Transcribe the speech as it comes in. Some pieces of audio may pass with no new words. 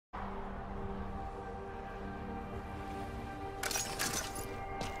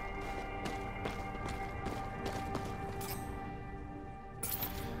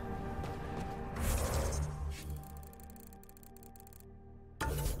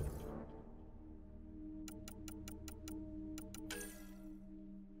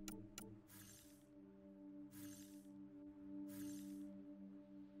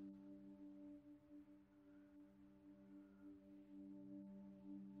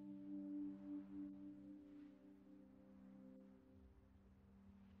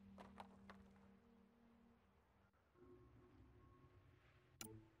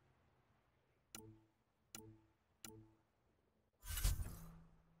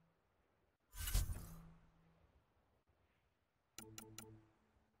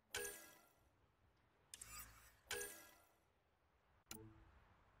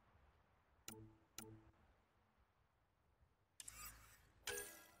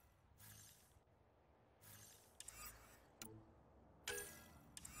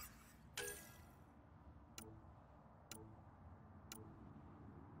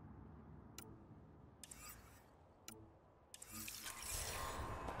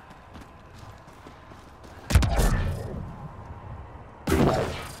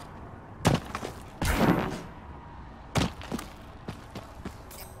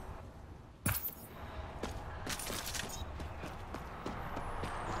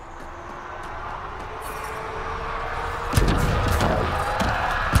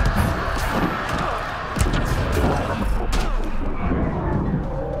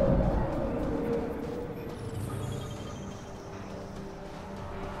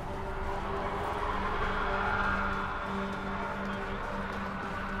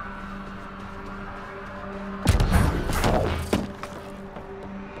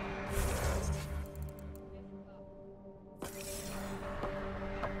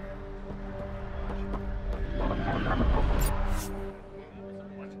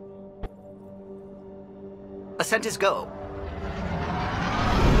Ascent is go.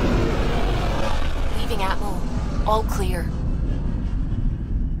 Leaving Atmo. All clear.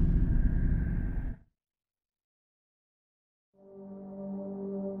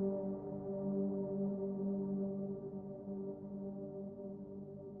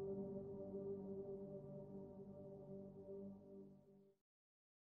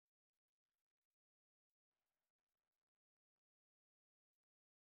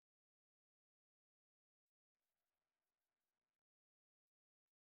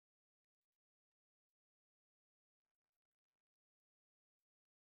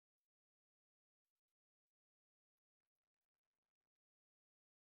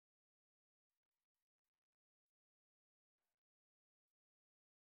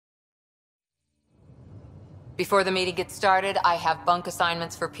 Before the meeting gets started, I have bunk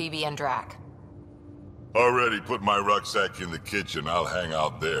assignments for PB and Drac. Already put my rucksack in the kitchen. I'll hang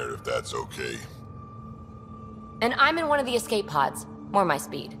out there if that's okay. And I'm in one of the escape pods. More my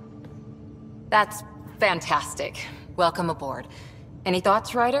speed. That's fantastic. Welcome aboard. Any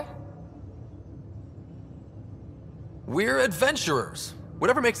thoughts, Ryder? We're adventurers.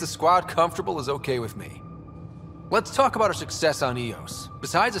 Whatever makes the squad comfortable is okay with me. Let's talk about our success on EOS.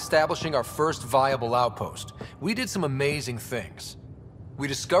 Besides establishing our first viable outpost, we did some amazing things. We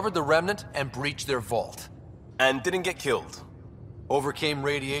discovered the Remnant and breached their vault. And didn't get killed. Overcame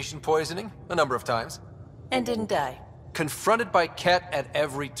radiation poisoning a number of times. And didn't die. Confronted by Ket at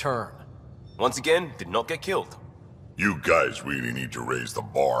every turn. Once again, did not get killed. You guys really need to raise the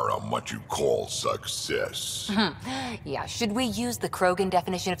bar on what you call success. Yeah, should we use the Krogan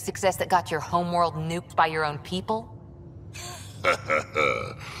definition of success that got your homeworld nuked by your own people?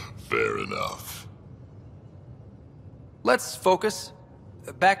 Fair enough. Let's focus.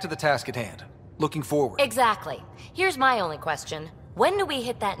 Back to the task at hand. Looking forward. Exactly. Here's my only question. When do we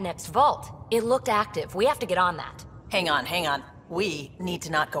hit that next vault? It looked active. We have to get on that. Hang on, hang on. We need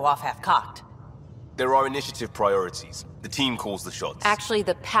to not go off half-cocked. There are initiative priorities. The team calls the shots. Actually,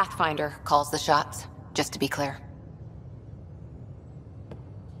 the Pathfinder calls the shots, just to be clear.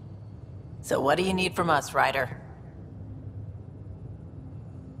 So what do you need from us, Ryder?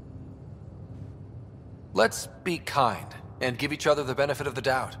 Let's be kind and give each other the benefit of the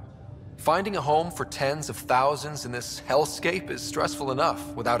doubt. Finding a home for tens of thousands in this hellscape is stressful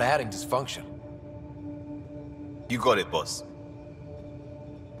enough without adding dysfunction. You got it, boss.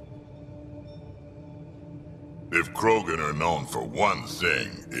 If Krogan are known for one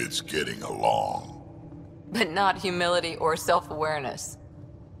thing, it's getting along. But not humility or self-awareness.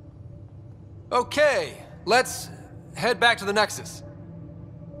 Okay, let's head back to the Nexus.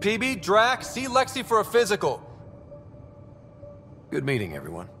 PB, Drac, see Lexi for a physical. Good meeting,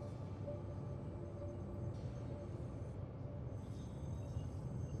 everyone.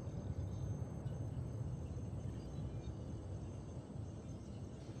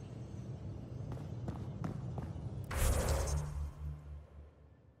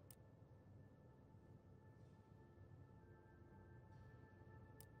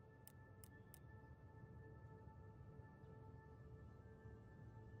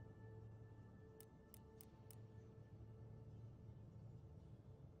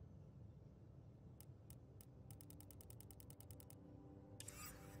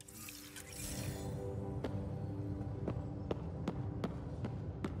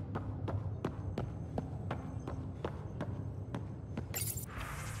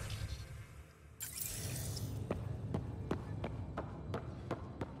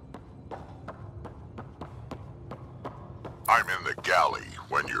 I'm in the galley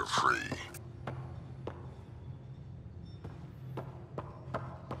when you're free.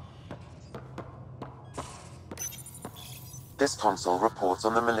 This console reports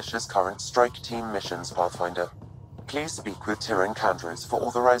on the militia's current strike team missions, Pathfinder. Please speak with Tyrion Kandros for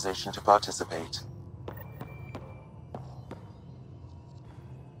authorization to participate.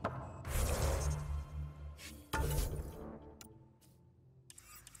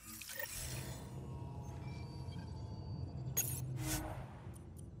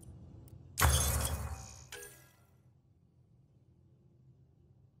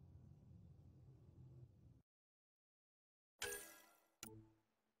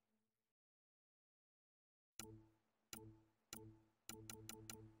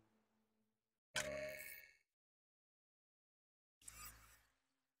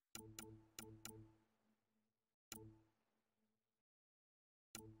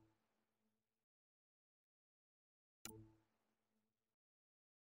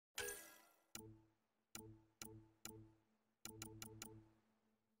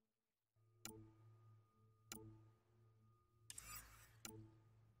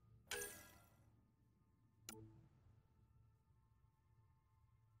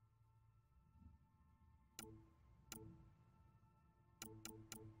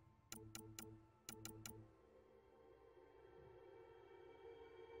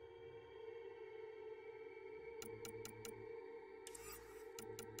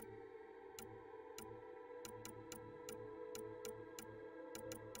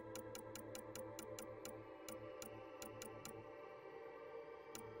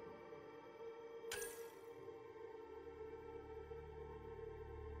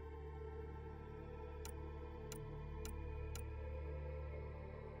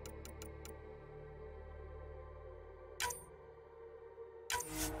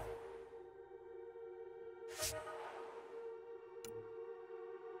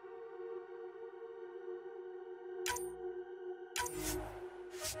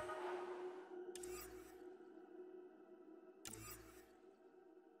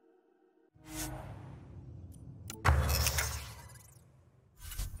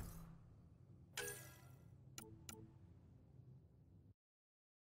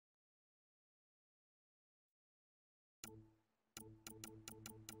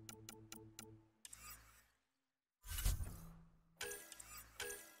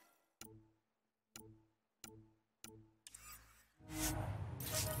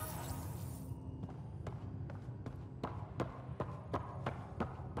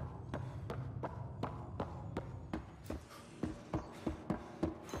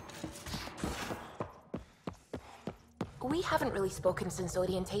 We haven't really spoken since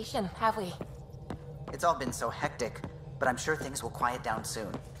orientation, have we? It's all been so hectic, but I'm sure things will quiet down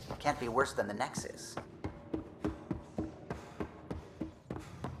soon. Can't be worse than the Nexus.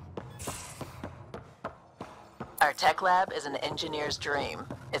 Our tech lab is an engineer's dream.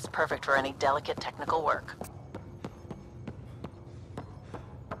 It's perfect for any delicate technical work.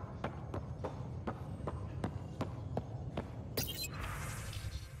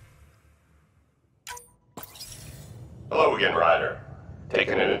 Hello again, Ryder.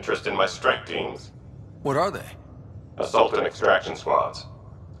 Taking an interest in my strike teams. What are they? Assault and extraction squads.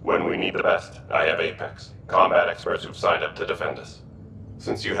 When we need the best, I have Apex, combat experts who've signed up to defend us.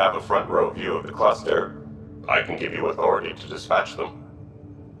 Since you have a front row view of the cluster, I can give you authority to dispatch them.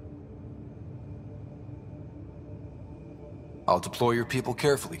 I'll deploy your people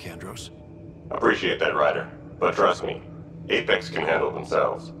carefully, Kandros. Appreciate that, Ryder. But trust me, Apex can handle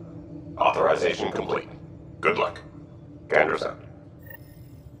themselves. Authorization complete. Good luck. Kandros out.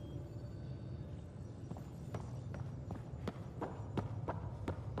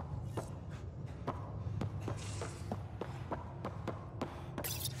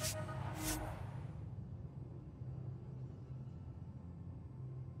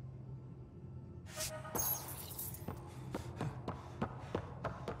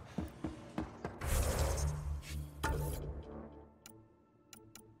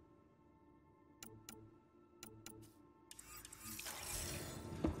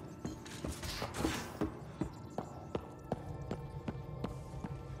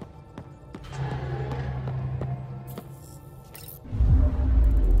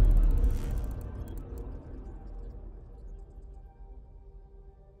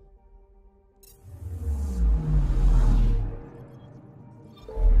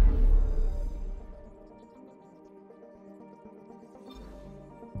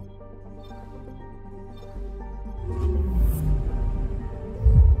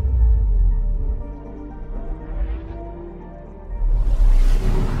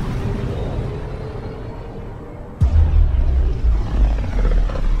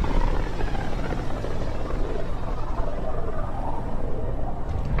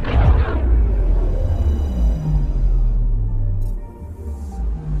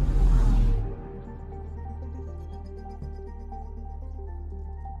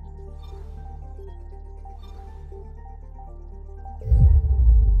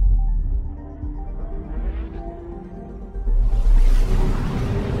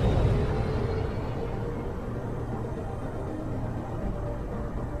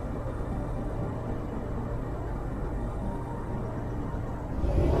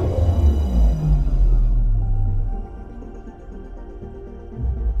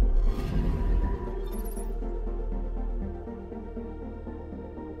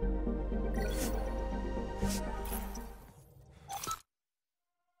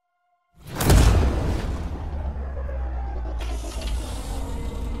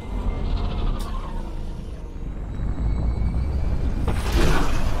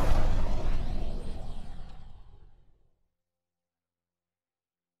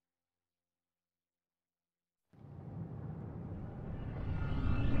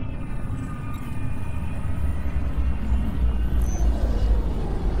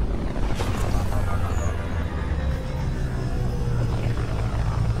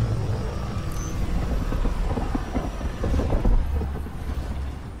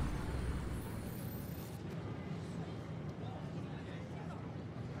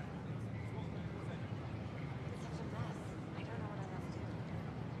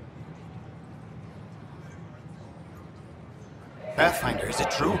 Pathfinder, is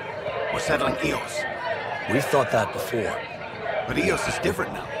it true? We're settling EOS. We've thought that before. But EOS is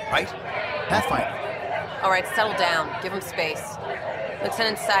different now, right? Pathfinder. All right, settle down. Give him space.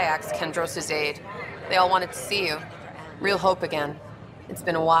 Lieutenant Sayak's Kandros' aide. They all wanted to see you. Real hope again. It's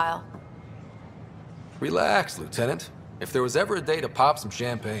been a while. Relax, Lieutenant. If there was ever a day to pop some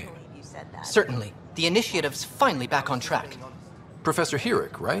champagne. Certainly. The initiative's finally back on track. Professor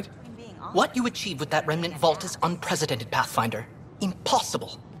Herrick, right? What you achieved with that remnant vault is unprecedented, Pathfinder.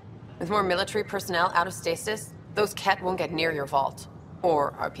 Impossible. With more military personnel out of stasis, those Ket won't get near your vault.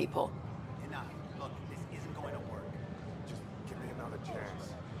 Or our people. Enough. Look, this isn't going to work. Just give me another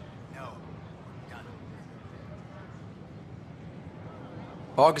chance. No. We're done.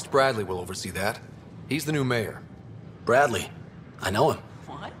 August Bradley will oversee that. He's the new mayor. Bradley. I know him.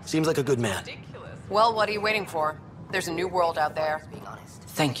 What? Seems like a good man. Ridiculous. Well, what are you waiting for? There's a new world out there.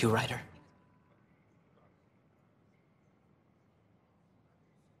 Thank you, Ryder.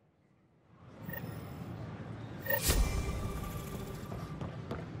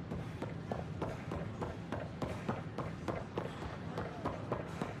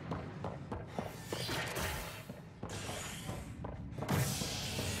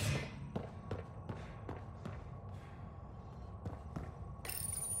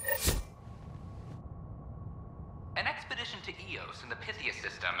 EOS in the Pythia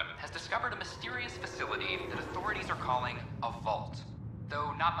system has discovered a mysterious facility that authorities are calling a vault.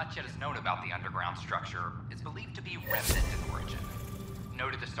 Though not much yet is known about the underground structure, it's believed to be remnant in origin.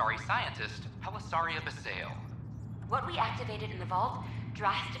 Noted Asari scientist, Pelisaria Basale. What we activated in the vault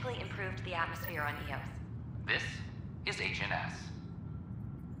drastically improved the atmosphere on EOS. This is HNS.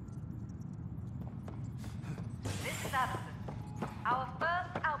 This is Addison. Our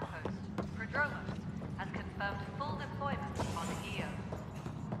first outpost, Prodromos, has confirmed full deployment on EOS.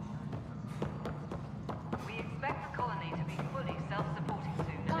 We expect the colony to be fully self-supporting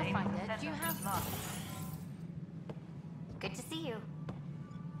soon. Pathfinder, do you have... Good to see you.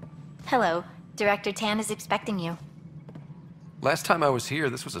 Hello. Director Tan is expecting you. Last time I was here,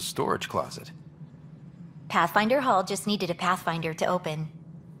 this was a storage closet. Pathfinder Hall just needed a Pathfinder to open.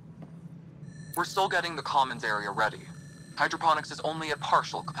 We're still getting the commons area ready. Hydroponics is only at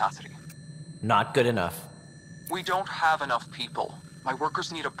partial capacity. Not good enough. We don't have enough people. My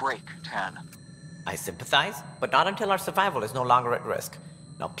workers need a break, Tan. I sympathize, but not until our survival is no longer at risk.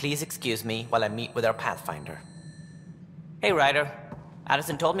 Now please excuse me while I meet with our Pathfinder. Hey, Ryder.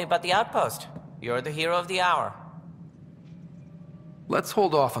 Addison told me about the outpost. You're the hero of the hour. Let's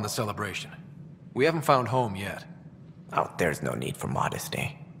hold off on the celebration. We haven't found home yet. Oh, there's no need for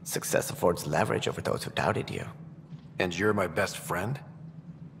modesty. Success affords leverage over those who doubted you. And you're my best friend?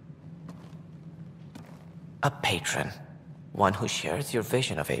 A patron. One who shares your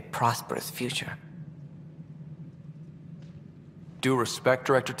vision of a prosperous future. Due respect,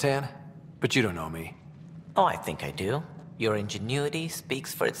 Director Tan, but you don't know me. Oh, I think I do. Your ingenuity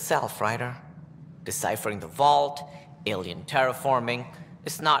speaks for itself, Ryder. Deciphering the vault, alien terraforming.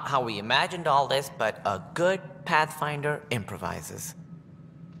 It's not how we imagined all this, but a good Pathfinder improvises.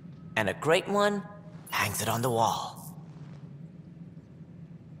 And a great one hangs it on the wall.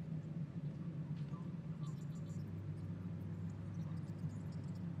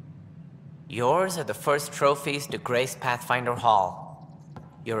 Yours are the first trophies to grace Pathfinder Hall.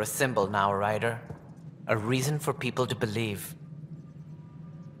 You're a symbol now, Ryder. A reason for people to believe.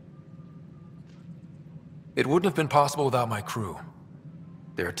 It wouldn't have been possible without my crew.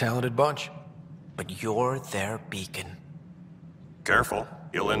 They're a talented bunch. But you're their beacon. Careful.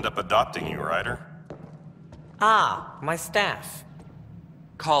 He'll end up adopting you, Ryder. Ah, my staff.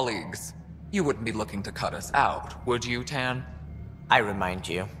 Colleagues, you wouldn't be looking to cut us out, would you, Tan? I remind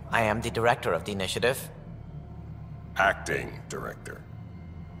you, I am the director of the initiative. Acting director.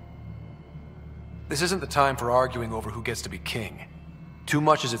 This isn't the time for arguing over who gets to be king. Too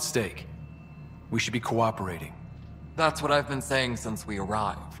much is at stake. We should be cooperating. That's what I've been saying since we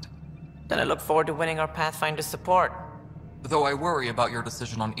arrived. Then I look forward to winning our Pathfinder support. Though I worry about your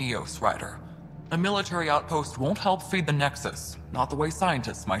decision on EOS, Ryder. A military outpost won't help feed the Nexus, not the way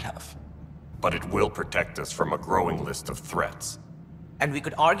scientists might have. But it will protect us from a growing list of threats. And we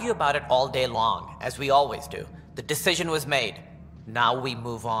could argue about it all day long, as we always do. The decision was made. Now we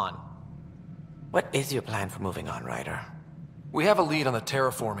move on. What is your plan for moving on, Ryder? We have a lead on the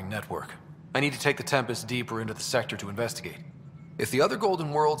terraforming network. I need to take the Tempest deeper into the sector to investigate. If the other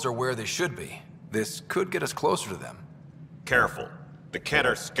Golden Worlds are where they should be, this could get us closer to them. Careful. The Kett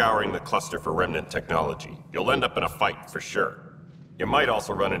are scouring the cluster for remnant technology. You'll end up in a fight for sure. You might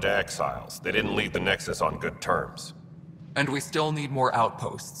also run into exiles. They didn't leave the Nexus on good terms. And we still need more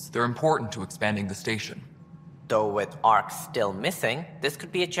outposts. They're important to expanding the station. Though with Ark still missing, this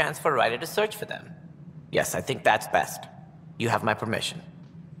could be a chance for Ryder to search for them. Yes, I think that's best. You have my permission.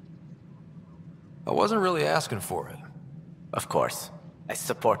 I wasn't really asking for it. Of course. I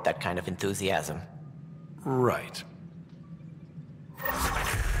support that kind of enthusiasm. Right.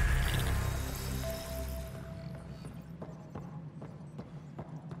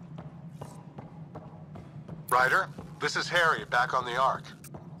 Ryder, this is Harry, back on the Ark.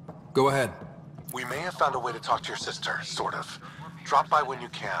 Go ahead. We may have found a way to talk to your sister, sort of. Drop by when you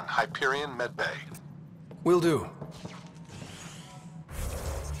can. Hyperion Med Bay. Will do.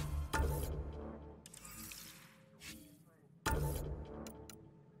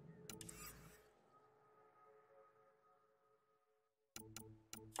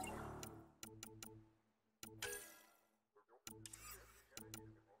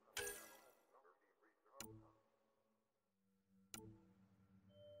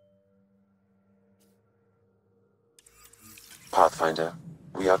 Pathfinder,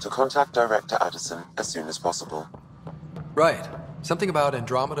 we are to contact Director Addison as soon as possible. Right. Something about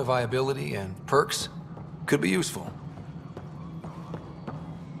Andromeda viability and perks could be useful.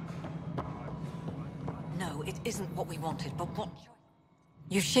 No, it isn't what we wanted, but what...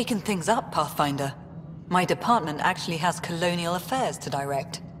 You've shaken things up, Pathfinder. My department actually has colonial affairs to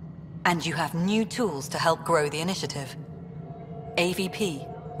direct. And you have new tools to help grow the initiative. AVP,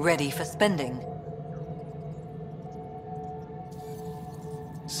 ready for spending.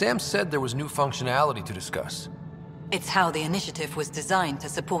 Sam said there was new functionality to discuss. It's how the initiative was designed to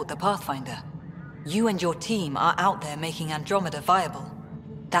support the Pathfinder. You and your team are out there making Andromeda viable.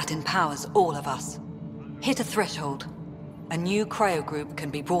 That empowers all of us. Hit a threshold. A new cryo group can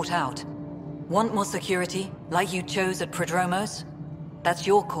be brought out. Want more security, like you chose at Prodromos? That's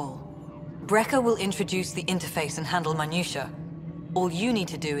your call. Brecker will introduce the interface and handle minutiae. All you need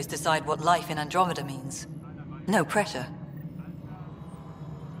to do is decide what life in Andromeda means. No pressure.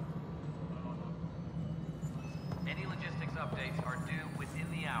 Any logistics updates are due within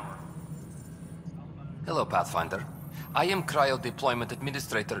the hour. Hello, Pathfinder. I am Cryo Deployment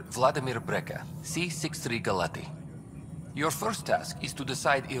Administrator Vladimir Brecker, C-63 Galati. Your first task is to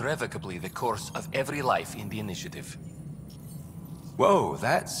decide irrevocably the course of every life in the initiative. Whoa,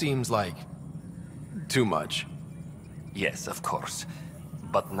 that seems like... too much. Yes, of course.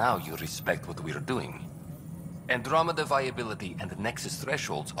 But now you respect what we're doing. Andromeda viability and Nexus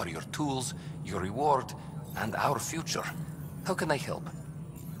thresholds are your tools, your reward, and our future. How can I help?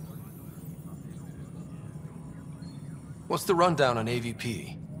 What's the rundown on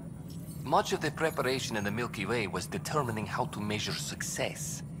AVP? Much of the preparation in the Milky Way was determining how to measure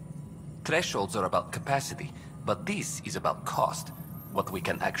success. Thresholds are about capacity, but this is about cost, what we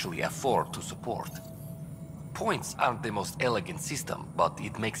can actually afford to support. Points aren't the most elegant system, but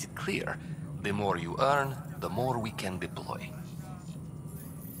it makes it clear. The more you earn, the more we can deploy.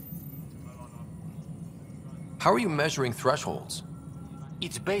 How are you measuring thresholds?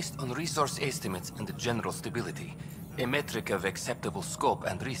 It's based on resource estimates and general stability, a metric of acceptable scope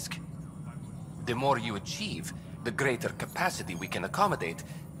and risk. The more you achieve, the greater capacity we can accommodate,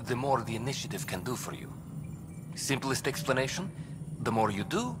 the more the initiative can do for you. Simplest explanation, the more you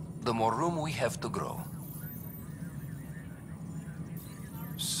do, the more room we have to grow.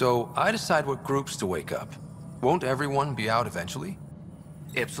 So, I decide what groups to wake up. Won't everyone be out eventually?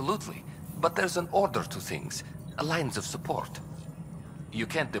 Absolutely. But there's an order to things, lines of support. You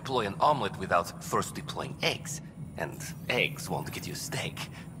can't deploy an omelet without first deploying eggs. And eggs won't get you steak.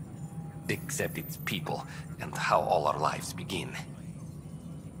 Except it's people, and how all our lives begin.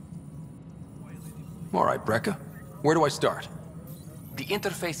 Alright, Brecker. Where do I start? The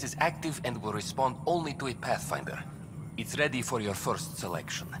interface is active and will respond only to a Pathfinder. It's ready for your first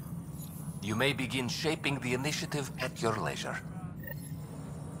selection. You may begin shaping the initiative at your leisure.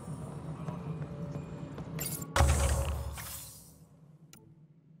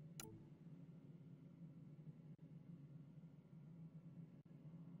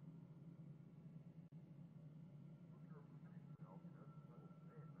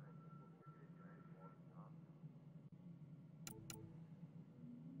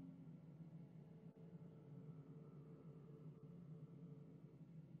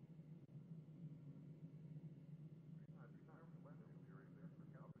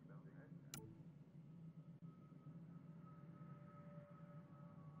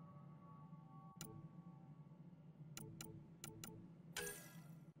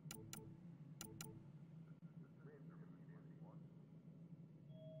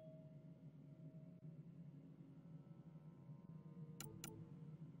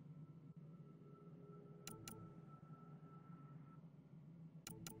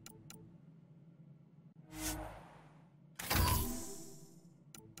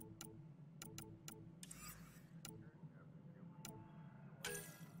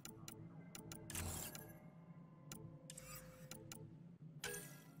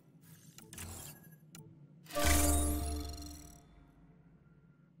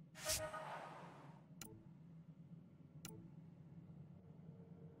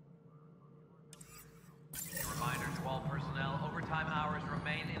 Reminder to all personnel, overtime hours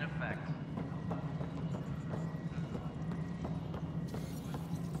remain in effect.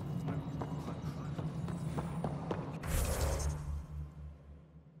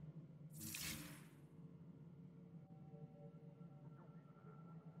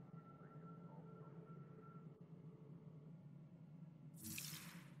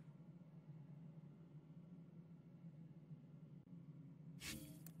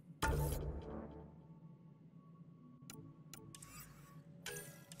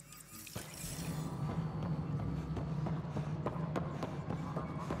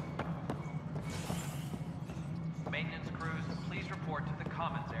 Maintenance crews, please report to the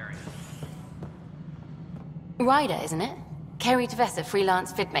commons area. Ryder, isn't it? Kerry Tavessa,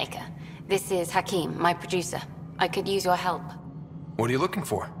 freelance vidmaker. This is Hakim, my producer. I could use your help. What are you looking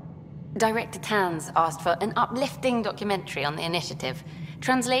for? Director Tans asked for an uplifting documentary on the initiative.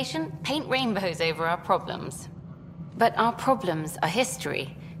 Translation, paint rainbows over our problems. But our problems are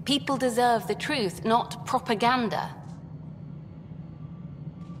history. People deserve the truth, not propaganda.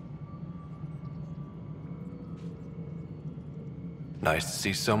 Nice to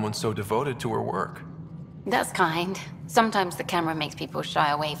see someone so devoted to her work. That's kind. Sometimes the camera makes people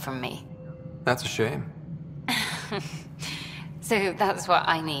shy away from me. That's a shame. So that's what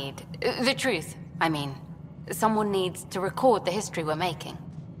I need. The truth, I mean. Someone needs to record the history we're making.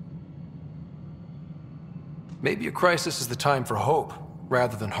 Maybe a crisis is the time for hope,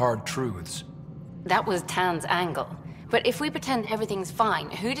 rather than hard truths. That was Tan's angle. But if we pretend everything's fine,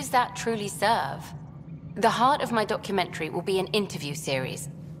 who does that truly serve? The heart of my documentary will be an interview series.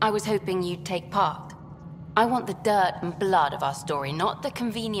 I was hoping you'd take part. I want the dirt and blood of our story, not the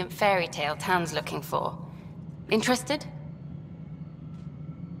convenient fairy tale Tan's looking for. Interested?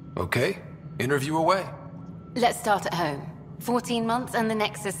 Okay, interview away. Let's start at home. 14 months and the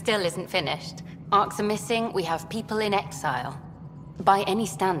Nexus still isn't finished. Arcs are missing, we have people in exile. By any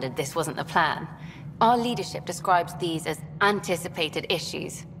standard, this wasn't the plan. Our leadership describes these as anticipated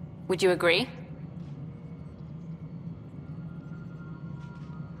issues. Would you agree?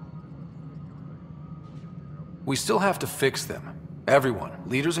 We still have to fix them. Everyone,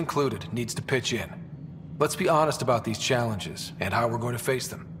 leaders included, needs to pitch in. Let's be honest about these challenges and how we're going to face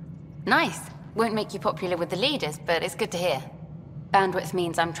them. Nice. Won't make you popular with the leaders, but it's good to hear. Bandwidth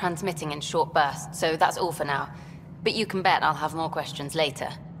means I'm transmitting in short bursts, so that's all for now. But you can bet I'll have more questions later.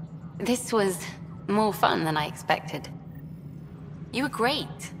 This was more fun than I expected. You were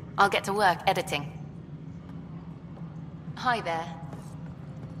great. I'll get to work editing. Hi there.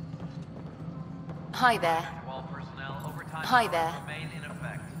 Hi there. Hi there.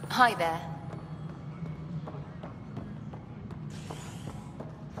 Hi there.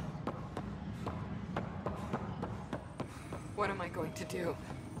 What am I going to do?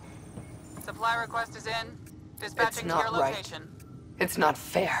 Supply request is in. Dispatching to your location. It's not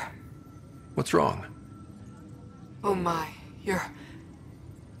fair. What's wrong? Oh my,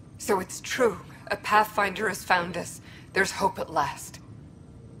 So it's true. A Pathfinder has found us. There's hope at last.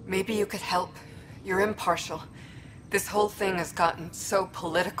 Maybe you could help. You're impartial. This whole thing has gotten so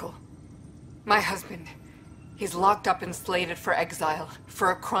political. My husband, he's locked up and slated for exile for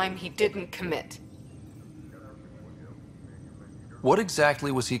a crime he didn't commit. What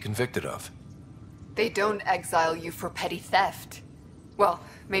exactly was he convicted of? They don't exile you for petty theft. Well,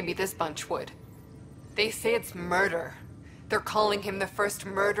 maybe this bunch would. They say it's murder. They're calling him the first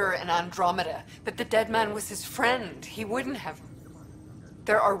murderer in Andromeda, that the dead man was his friend. He wouldn't have.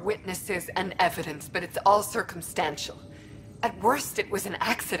 There are witnesses and evidence, but it's all circumstantial. At worst, it was an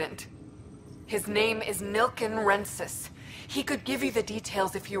accident. His name is Nilken Rensis. He could give you the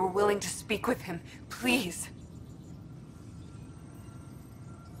details if you were willing to speak with him. Please.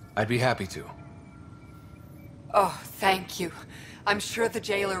 I'd be happy to. Oh, thank you. I'm sure the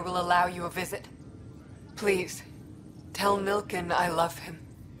jailer will allow you a visit. Please, tell Nilken I love him.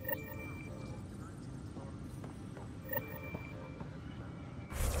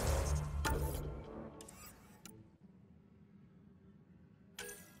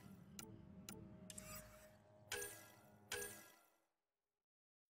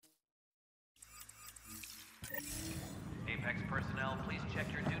 Apex personnel, please check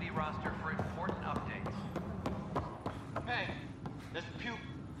your duty roster for important updates. Hey, this Pew.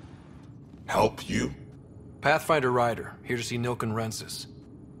 Help you? Pathfinder Ryder, here to see Nilken Rensis.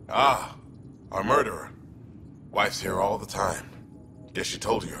 Ah, our murderer. Wife's here all the time. Guess she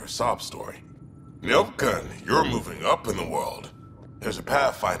told you her sob story. Nilken, you're moving up in the world. There's a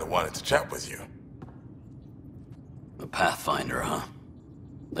Pathfinder wanting to chat with you. The Pathfinder, huh?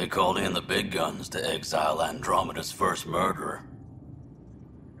 They called in the big guns to exile Andromeda's first murderer.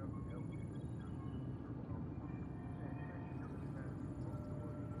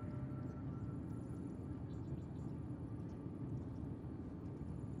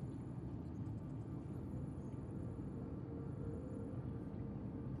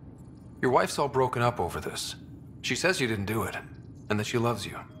 Your wife's all broken up over this. She says you didn't do it, and that she loves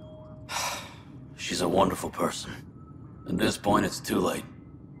you. She's a wonderful person. At this point, it's too late.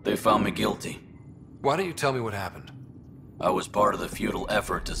 They found me guilty. Why don't you tell me what happened? I was part of the futile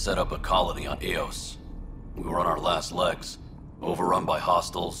effort to set up a colony on Eos. We were on our last legs, overrun by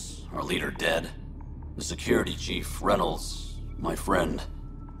hostiles, our leader dead. The security chief, Reynolds, my friend,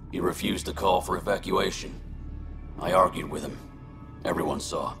 he refused to call for evacuation. I argued with him. Everyone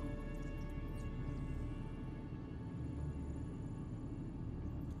saw.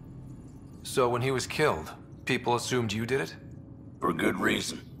 So when he was killed, people assumed you did it? For good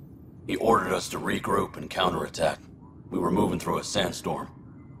reason. He ordered us to regroup and counterattack. We were moving through a sandstorm.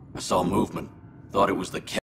 I saw movement, thought it was the